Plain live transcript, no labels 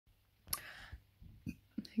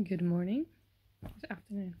Good morning. It's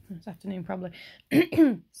afternoon. It's afternoon probably.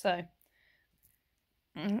 So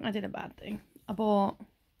I did a bad thing. I bought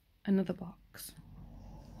another box.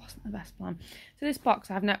 Wasn't the best plan. So this box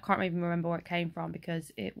can't even remember where it came from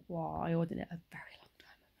because I ordered it a very long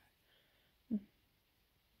time ago.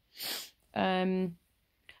 And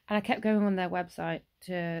I kept going on their website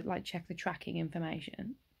to like check the tracking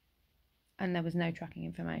information, and there was no tracking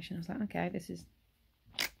information. I was like, okay, this is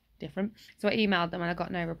different. So I emailed them and I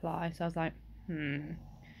got no reply. So I was like,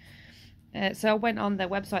 so I went on their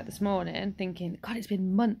website this morning thinking, God, it's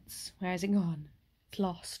been months. Where has it gone? It's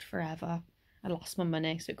lost forever. I lost my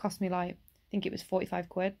money. So it cost me like, I think it was 45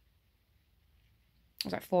 quid. It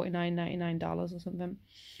was like $49.99 or something.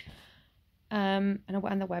 And I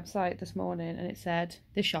went on the website this morning and it said,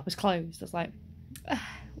 this shop is closed. I was like,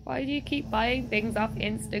 why do you keep buying things off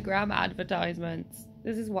Instagram advertisements?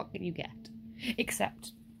 This is what you get.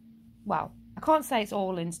 Except, well, I can't say it's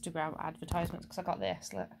all Instagram advertisements because I got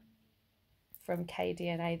this, look, from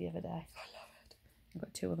KDNA the other day. I love it. I've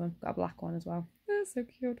got two of them. Got a black one as well. They're so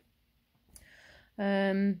cute.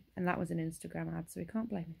 And that was an Instagram ad, so we can't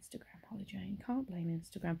blame Instagram, Holly Jane. Can't blame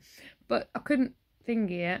Instagram. But I couldn't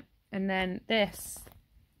thingy it. And then this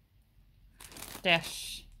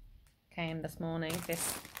dish came this morning,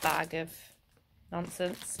 this bag of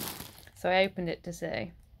nonsense. So I opened it to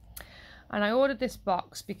see. And I ordered this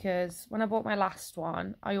box because when I bought my last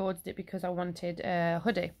one, I ordered it because I wanted a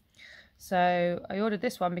hoodie. So I ordered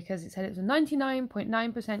this one because it said it was a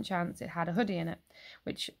 99.9% chance it had a hoodie in it,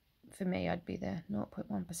 which for me, I'd be the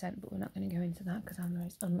 0.1%, but we're not going to go into that because I'm the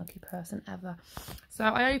most unlucky person ever. So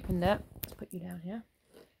I opened it. Let's put you down here.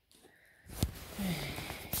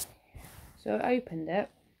 So I opened it.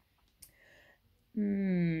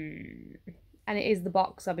 And it is the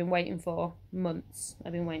box I've been waiting for months.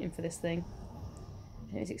 I've been waiting for this thing.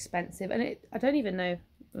 And it's expensive. And I don't even know.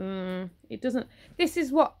 It doesn't. This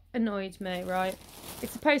is what annoyed me, right?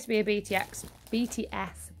 It's supposed to be a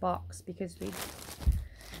BTS box because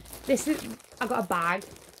I got a bag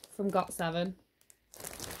from Got7.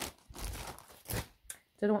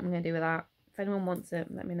 Don't know what I'm going to do with that. If anyone wants it,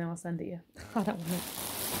 let me know. I'll send it you. I don't want it.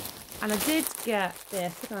 And I did get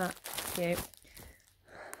this. Look at that. Cute.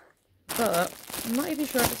 But I'm not even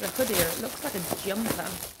sure if it's a hoodie or it looks like a jumper.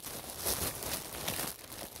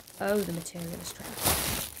 Oh, the material is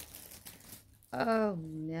trash. Oh,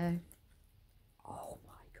 no. Oh,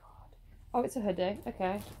 my God. Oh, it's a hoodie.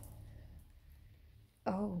 Okay.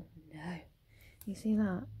 Oh, no. You see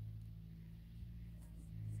that?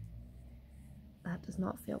 That does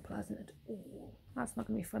not feel pleasant. Ooh, that's not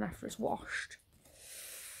going to be fun after it's washed.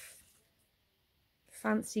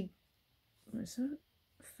 Fancy, what is that?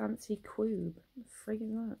 Fancy Cube. What the frig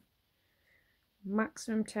is that?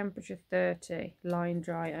 Maximum temperature 30, line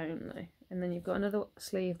dry only. And then you've got another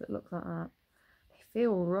sleeve that looks like that. They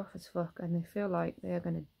feel rough as fuck and they feel like they are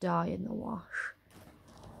going to die in the wash.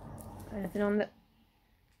 Anything on the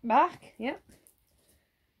back? Yep.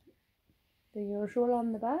 The usual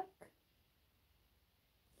on the back.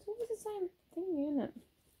 It's always the same thing, isn't it?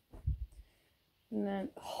 And then,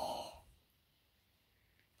 oh,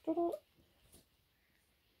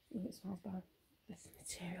 it smells bad. This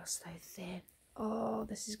material's so thin. Oh,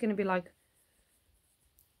 this is going to be like,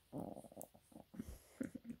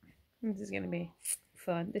 this is going to be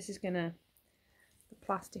fun. This is going to, the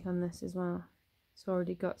plastic on this as well, it's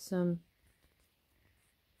already got some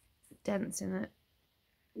dents in it.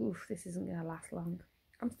 Oof, this isn't going to last long.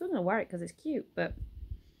 I'm still going to wear it because it's cute, but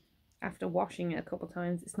after washing it a couple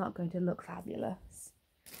times, it's not going to look fabulous.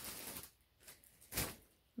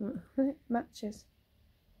 It matches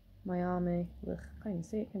my army. Ugh, I can't even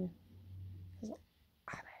see it, can you?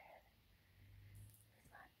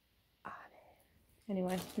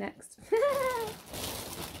 Anyway, next.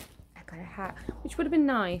 I got a hat, which would have been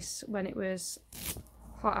nice when it was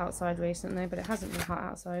hot outside recently, but it hasn't been hot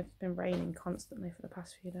outside. It's been raining constantly for the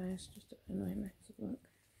past few days. Just to annoy me.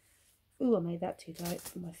 Ooh, I made that too tight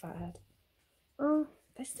for my fat head. Oh,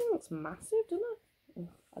 this thing looks massive, doesn't it? Oh,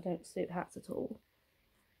 I don't suit hats at all.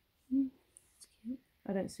 It's cute.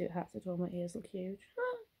 I don't suit hats at all. My ears look huge.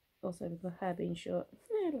 Also, with my hair being short,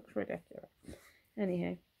 it looks ridiculous.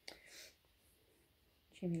 Anyhow.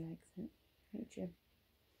 Jimmy likes it. Hey, Jim.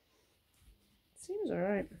 Seems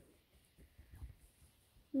alright.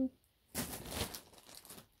 Is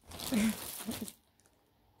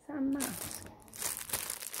that a mask?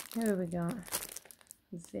 Who have we got?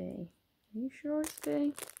 Z. Are you sure it's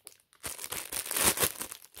V?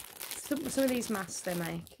 Some of these masks they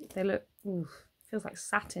make, they look, oof, feels like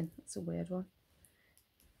satin. That's a weird one.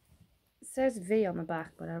 It says V on the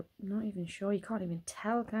back, but I'm not even sure. You can't even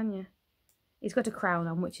tell, can you? He's got a crown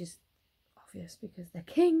on, which is obvious because they're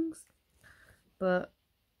kings. But,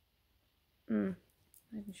 I'm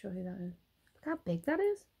not even sure who that is. Look how big that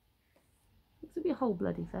is. Looks like a whole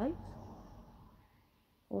bloody face.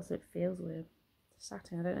 Also, it feels weird.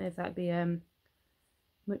 Satin. I don't know if that'd be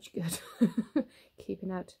much good.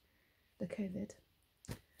 Keeping out the COVID.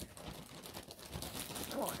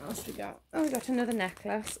 What else we got? Oh, we got another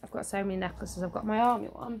necklace. I've got so many necklaces. I've got my army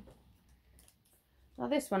one. Now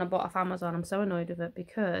this one I bought off Amazon. I'm so annoyed with it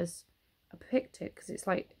because I picked it because it's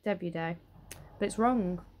like debut day. But it's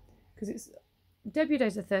wrong. Because it's debut day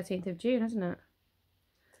is the 13th of June, isn't it?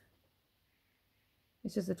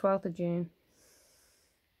 It's just the 12th of June.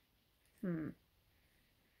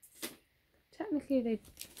 Technically they...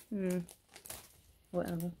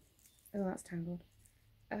 Whatever. Oh, that's tangled.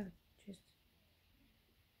 Oh, jeez.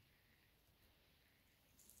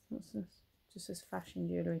 What's this? Just says fashion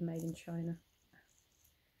jewellery made in China.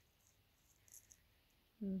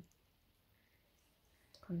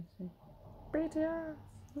 Can't see. BTS!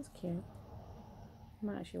 That's cute. I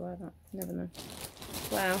might actually wear that. Never know.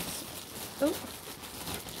 Wow. Oh!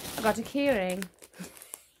 I got a keyring.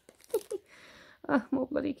 Oh, more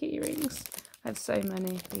bloody keyrings. I have so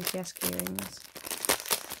many BTS keyrings.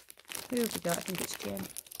 Who have we got? I think it's Jin.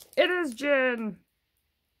 It is Jin!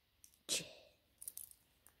 Jin.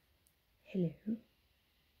 Hello.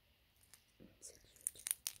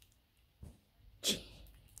 Jin.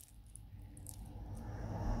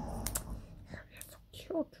 That's so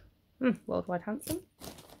cute. Worldwide handsome.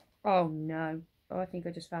 Oh no. Oh, I think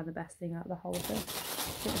I just found the best thing out of the whole thing. I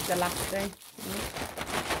think it's the last thing.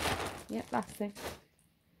 Yep, last thing.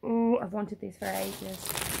 Oh, I've wanted these for ages.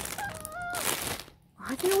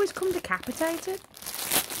 Why do they always come decapitated?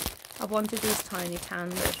 I've wanted these tiny tan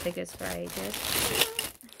little figures for ages.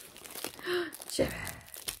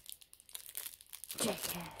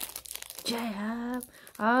 JM.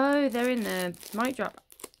 Oh, they're in the mic drop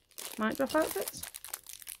outfits.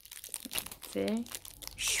 See?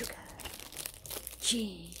 Sugar.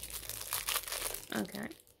 G. Okay.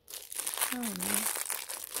 Oh no.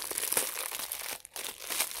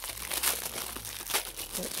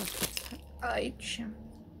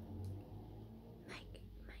 Mike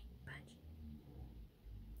Bunch.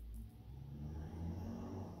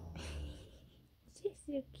 She's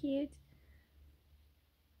so cute.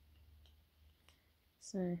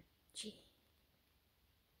 So, G.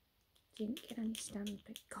 Didn't get any stand,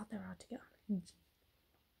 but God, they're hard to get on.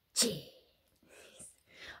 G.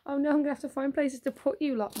 Oh no, I'm gonna have to find places to put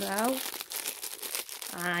you lot now.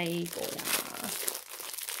 Ay, boy.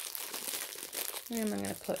 Where am I going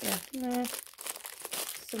to put you? No,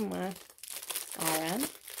 somewhere. RM.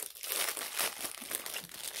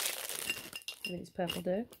 Maybe this purple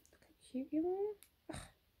do. Look how cute you are.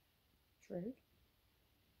 True.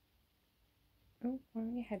 Oh,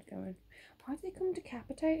 where's your head going? Why do they come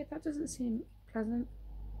decapitated? That doesn't seem pleasant.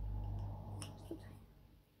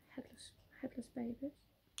 Headless babies.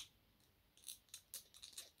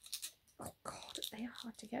 Oh God, they are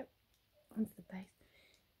hard to get onto the base.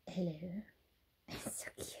 Hello. So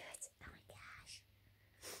cute. Oh my gosh.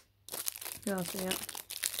 Who else we got?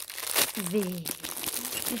 V.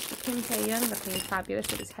 Mr. Kim Tae-young looking fabulous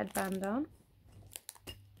with his headband on.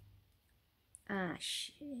 Ah,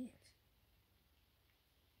 shit.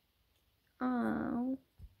 Oh.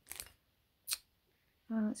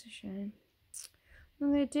 Oh, that's a shame. What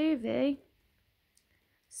am I going to do, V?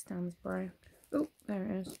 Stands broke. Oh, there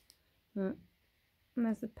it is. Look. And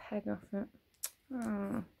there's the peg off it.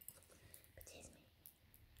 Oh.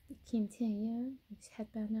 Kim Tae-young with his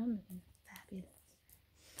headband on, looking fabulous.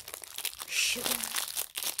 Sugar.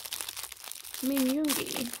 Min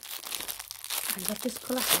Yoongi. I love this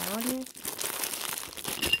colour hair on you.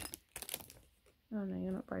 Oh no,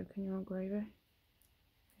 you're not broken, you're on gravy. There's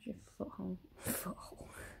your foothole. Foothole.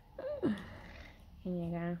 Here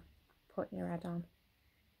you go. Put your head on.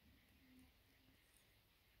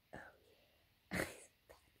 Oh yeah.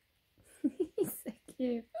 He's so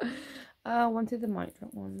cute. Oh, I wanted the mic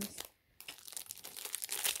drop ones.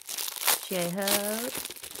 J-Hope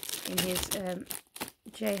in his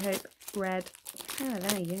J-Hope red. Oh,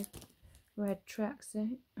 there you go. Red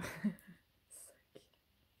tracksuit. So cute.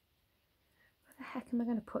 Where the heck am I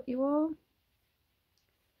going to put you all?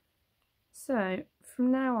 So,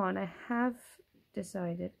 from now on, I have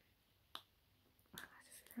decided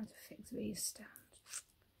how to fix these stands.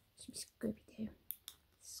 Some Scooby-Doo.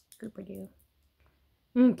 Scooby-Doo.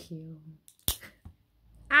 Cute.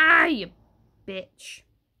 Ah, you bitch.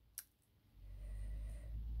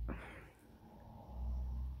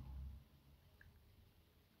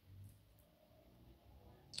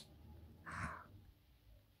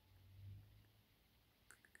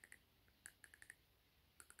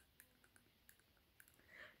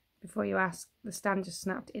 Before you ask, the stand just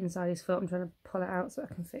snapped inside his foot. I'm trying to pull it out so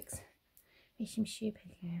I can fix it. Make some shoe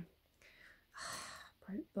picking.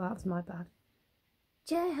 Well, that was my bad.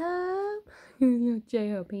 J-Hope! Little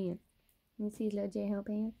J-Hope pants. Can you see his little J-Hope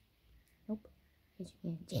pants? Nope.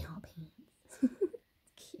 J-Hope pants.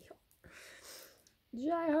 Cute.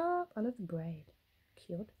 J-Hope! I love the braid.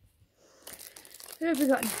 Cute. Who have we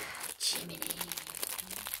got? Jiminy.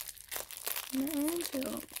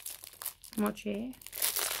 Angel. Mochi.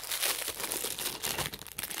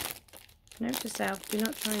 Note to self, do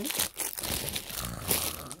not try it.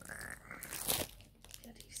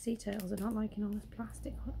 Sea turtles are not liking all this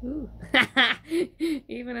plastic. Ooh.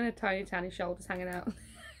 Even in a tiny shoulders hanging out.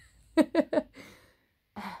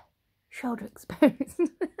 Shoulder exposed.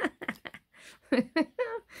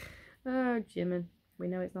 Oh, Jimin. We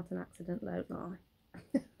know it's not an accident, don't lie.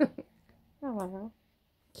 Oh,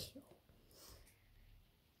 cute.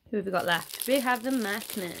 Who have we got left? We have the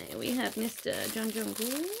Machina. We have Mr. John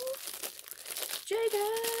Jungle. Jago!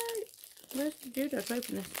 Where's the dude? Let's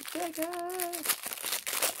open this. Jago!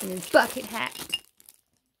 And then Buckethead.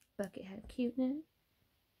 Buckethead cuteness.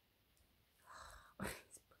 Oh,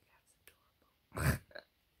 this Buckethead's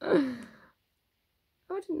adorable.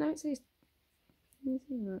 Oh, I didn't notice his. Can you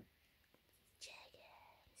see that? Jagged.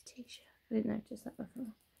 His t-shirt. I didn't notice that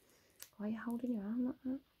before. Why are you holding your arm like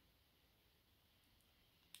that?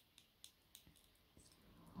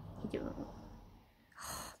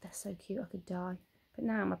 Oh, they're so cute. I could die. But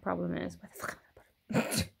now my problem is where the fuck am I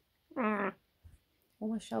put them? All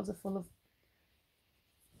my shelves are full of...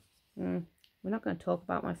 We're not going to talk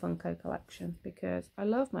about my Funko collection because I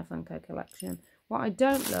love my Funko collection. What I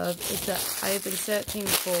don't love is that I have been searching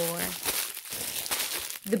for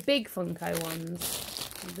the big Funko ones,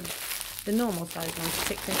 the normal size ones,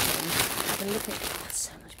 6-inch ones. I've been looking... Oh, that's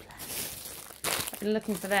so much plastic. I've been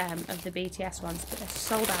looking for them of the BTS ones, but they're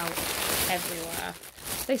sold out everywhere.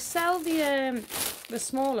 They sell the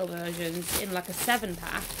smaller versions in like a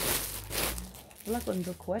 7-pack. Like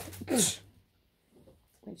 £100,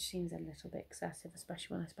 which seems a little bit excessive,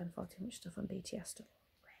 especially when I spend far too much stuff on BTS stuff.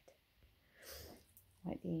 Red,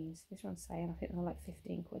 like these. This one's saying I think they're like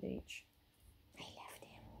 15 quid each. I loved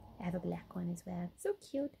him. I have a black one as well. So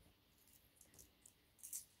cute.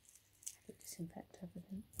 I could disinfect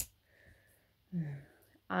everything.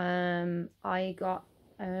 I got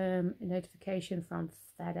a notification from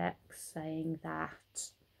FedEx saying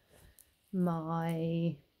that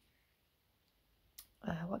my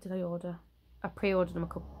what did I order? I pre-ordered them a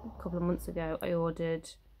couple of months ago. I ordered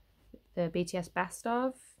the BTS Best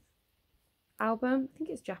Of album. I think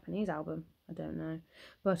it's a Japanese album. I don't know.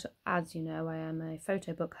 But as you know, I am a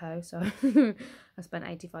photo book hoe, so I spent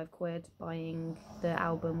 85 quid buying the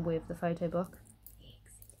album with the photo book.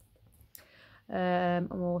 I'm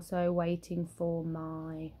also waiting for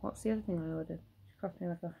my... What's the other thing I ordered? It cost me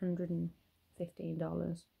like $115.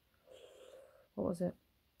 What was it?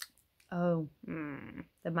 Oh,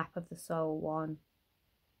 the Map of the Soul one.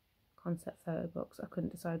 Concept photo books. I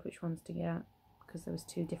couldn't decide which ones to get because there was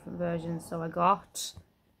 2 different versions. So I got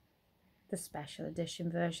the special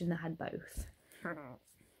edition version that had both. I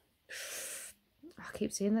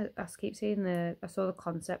saw the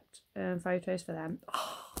concept photos for them.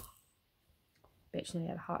 Oh, bitch nearly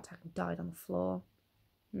had a heart attack and died on the floor.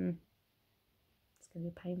 It's gonna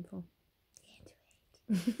be painful.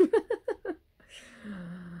 Can't do it.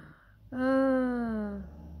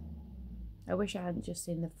 I wish I hadn't just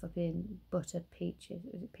seen the fucking butter peaches.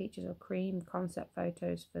 Is it peaches or cream concept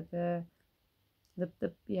photos for the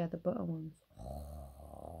butter ones?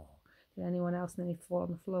 Oh. Did anyone else nearly fall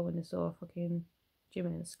on the floor when they saw fucking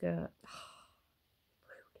Jimin in a skirt? Oh,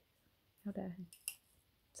 rude. How dare he?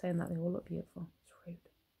 Saying that they all look beautiful. It's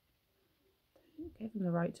rude. Gave them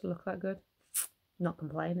the right to look that good. Not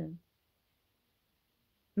complaining.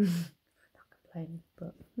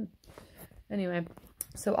 But anyway,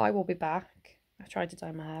 so I will be back. I tried to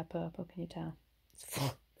dye my hair purple, can you tell? It's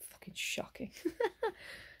fucking shocking.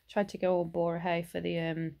 Tried to go all Bora Hay for the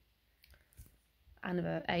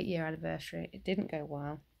 8-year anniversary. It didn't go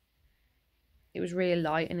well. It was really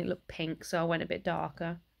light and it looked pink, so I went a bit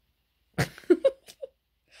darker.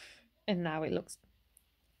 And now it looks,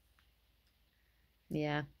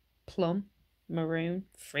 yeah, plum, maroon,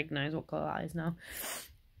 frig knows what colour that is now.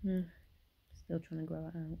 Still trying to grow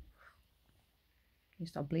it out. You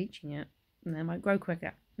start bleaching it and they might grow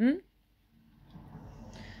quicker.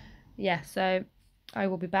 Yeah, so I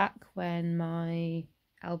will be back when my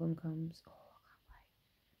album comes. Oh, I can't wait.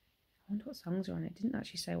 I wonder what songs are on it. It didn't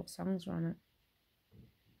actually say what songs are on it.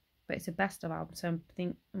 But it's a best of album, so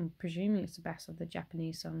I'm presuming it's the best of the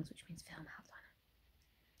Japanese songs, which means film outline.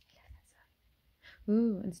 I love that song.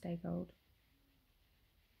 Ooh, and stay gold.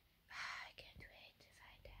 I can't wait to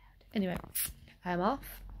find out. Anyway, I'm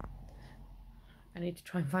off. I need to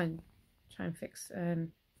try and fix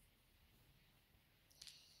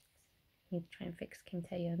need to try and fix Kim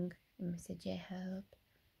Tae-young and Mr. J-Hope.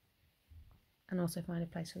 And also find a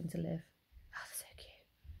place for them to live. Oh, they're so cute.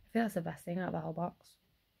 I feel that's the best thing out of the whole box.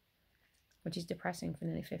 Which is depressing for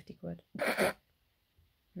nearly 50 quid.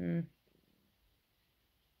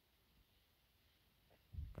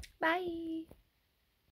 Bye!